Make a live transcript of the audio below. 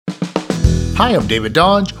Hi, I'm David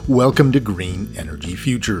Dodge. Welcome to Green Energy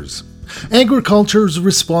Futures. Agriculture is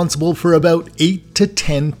responsible for about 8 to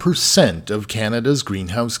 10% of Canada's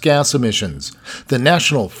greenhouse gas emissions. The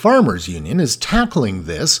National Farmers Union is tackling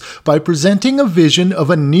this by presenting a vision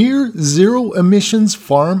of a near-zero emissions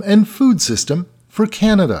farm and food system for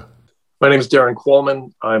Canada. My name is Darren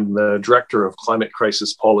Qualman. I'm the Director of Climate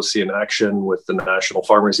Crisis Policy and Action with the National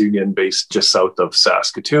Farmers Union based just south of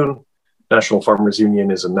Saskatoon. National Farmers Union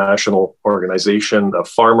is a national organization of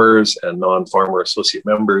farmers and non-farmer associate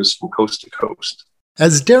members from coast to coast.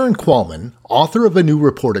 As Darren Qualman, author of a new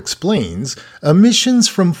report, explains, emissions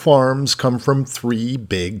from farms come from three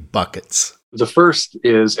big buckets. The first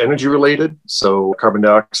is energy related, so carbon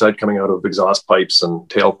dioxide coming out of exhaust pipes and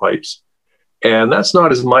tailpipes. And that's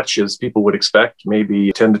not as much as people would expect,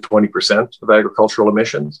 maybe 10 to 20% of agricultural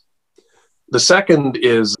emissions. The second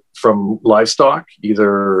is from livestock,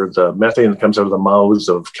 either the methane that comes out of the mouths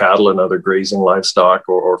of cattle and other grazing livestock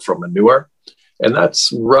or from manure. And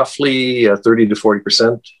that's roughly 30 to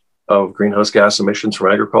 40% of greenhouse gas emissions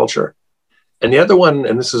from agriculture. And the other one,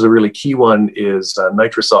 and this is a really key one, is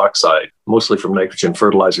nitrous oxide, mostly from nitrogen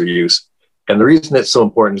fertilizer use. And the reason it's so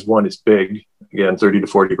important is, one, it's big, again, 30 to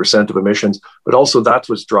 40% of emissions, but also that's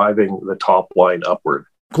what's driving the top line upward.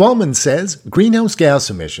 Qualman says greenhouse gas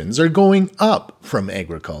emissions are going up from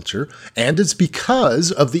agriculture, and it's because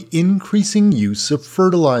of the increasing use of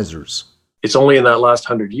fertilizers. It's only in that last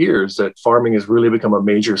 100 years that farming has really become a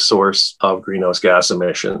major source of greenhouse gas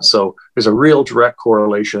emissions. So there's a real direct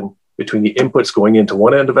correlation between the inputs going into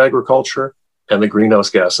one end of agriculture and the greenhouse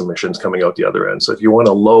gas emissions coming out the other end. So if you want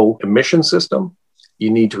a low emission system, you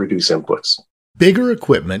need to reduce inputs. Bigger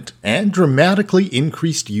equipment and dramatically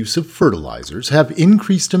increased use of fertilizers have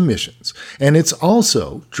increased emissions, and it's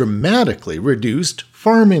also dramatically reduced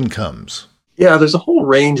farm incomes. Yeah, there's a whole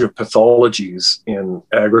range of pathologies in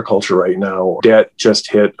agriculture right now. Debt just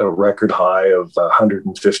hit a record high of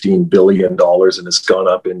 $115 billion, and it's gone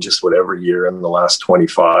up in just every year in the last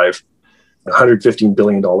 25. $115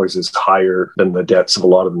 billion is higher than the debts of a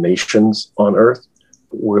lot of nations on Earth.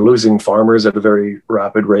 We're losing farmers at a very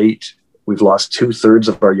rapid rate. We've lost 2/3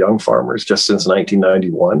 of our young farmers just since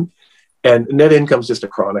 1991. And net income is just a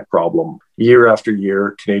chronic problem. Year after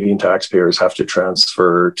year, Canadian taxpayers have to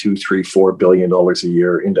transfer $2, $3, $4 billion a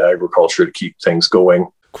year into agriculture to keep things going.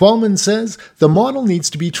 Qualman says the model needs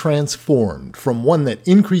to be transformed from one that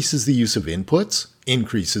increases the use of inputs,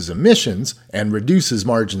 increases emissions, and reduces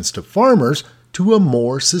margins to farmers to a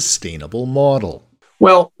more sustainable model.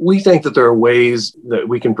 Well, we think that there are ways that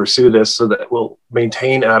we can pursue this so that we'll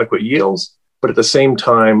maintain adequate yields, but at the same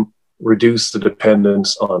time, reduce the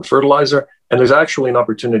dependence on fertilizer. And there's actually an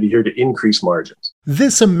opportunity here to increase margins.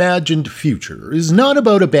 This imagined future is not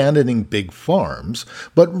about abandoning big farms,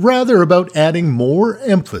 but rather about adding more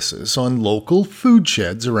emphasis on local food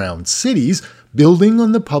sheds around cities, building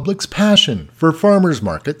on the public's passion for farmers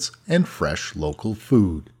markets and fresh local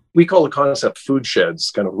food. We call the concept food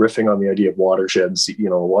sheds, kind of riffing on the idea of watersheds. A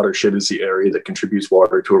watershed is the area that contributes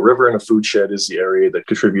water to a river, and a food shed is the area that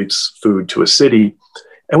contributes food to a city.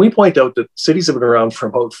 And we point out that cities have been around for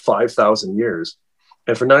about 5,000 years.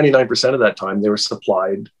 And for 99% of that time, they were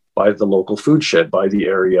supplied by the local food shed, by the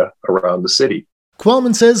area around the city.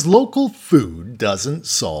 Qualman says local food doesn't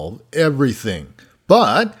solve everything,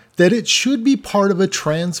 but that it should be part of a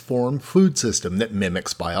transformed food system that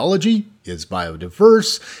mimics biology, is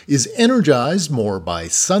biodiverse, is energized more by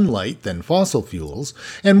sunlight than fossil fuels,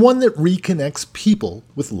 and one that reconnects people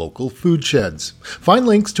with local food sheds. Find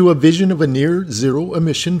links to a vision of a near-zero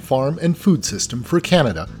emission farm and food system for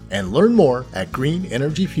Canada, and learn more at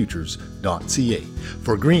greenenergyfutures.ca.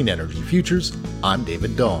 For Green Energy Futures, I'm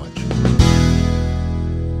David Dodge.